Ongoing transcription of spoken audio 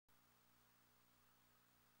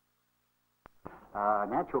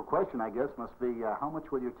Natural question, I guess, must be how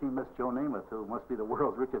much will your team miss Joe Namath, who must be the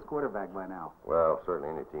world's richest quarterback by now? Well, certainly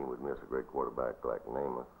any team would miss a great quarterback like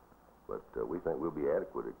Namath. But we think we'll be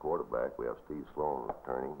adequate at quarterback. We have Steve Sloan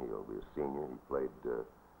returning. He'll be a senior.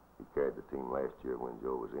 He carried the team last year when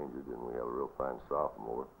Joe was injured, and we have a real fine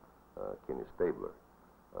sophomore, Kenny Stabler,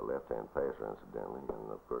 a left-hand passer, incidentally.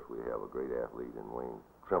 And, of course, we have a great athlete in Wayne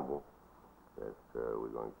Trimble that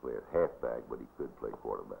we're going to play at halfback, but he could play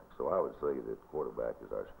quarterback. So I would say that quarterback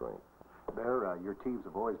is our strength. Bear, your teams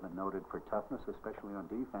have always been noted for toughness, especially on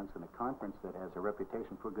defense, in a conference that has a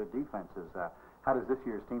reputation for good defenses. How does this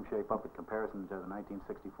year's team shape up in comparison to the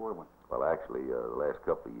 1964 one? Well, actually, the last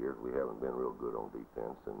couple of years we haven't been real good on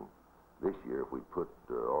defense, and this year, if we put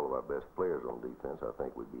all of our best players on defense, I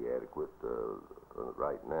think we'd be adequate.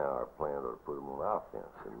 Right now, our plan is to put them on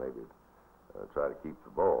offense and maybe try to keep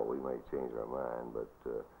the ball. We may change our mind, but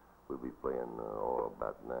we'll be playing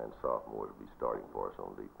about 9 sophomores to be starting for us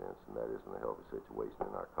on defense, and that isn't a healthy situation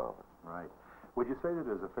in our conference. Right. Would you say that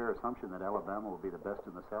there's a fair assumption that Alabama will be the best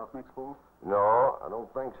in the South next fall? No, I don't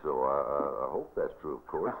think so. I hope that's true, of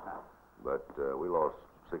course. But we lost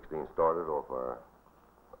 16 starters off our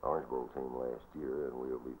Orange Bowl team last year, and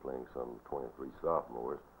we'll be playing some 23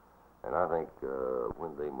 sophomores. And I think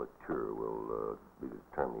when they mature will be the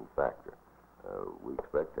determining factor. We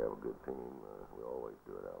expect to have a good team. We always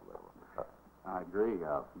do at Alabama. I agree.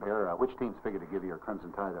 Bear, which teams figure to give your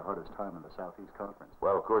Crimson Tide the hardest time in the Southeast Conference?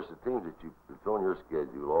 Well, of course, the teams that's on your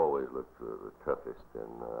schedule always look the toughest.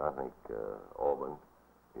 And I think Auburn,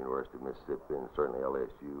 University of Mississippi, and certainly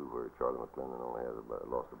LSU, where Charlie McClendon only has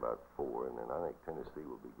lost about 4. And then I think Tennessee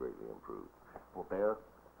will be greatly improved. Well, Bear,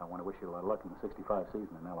 I want to wish you a lot of luck in the '65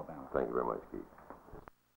 season in Alabama. Thank you very much, Keith.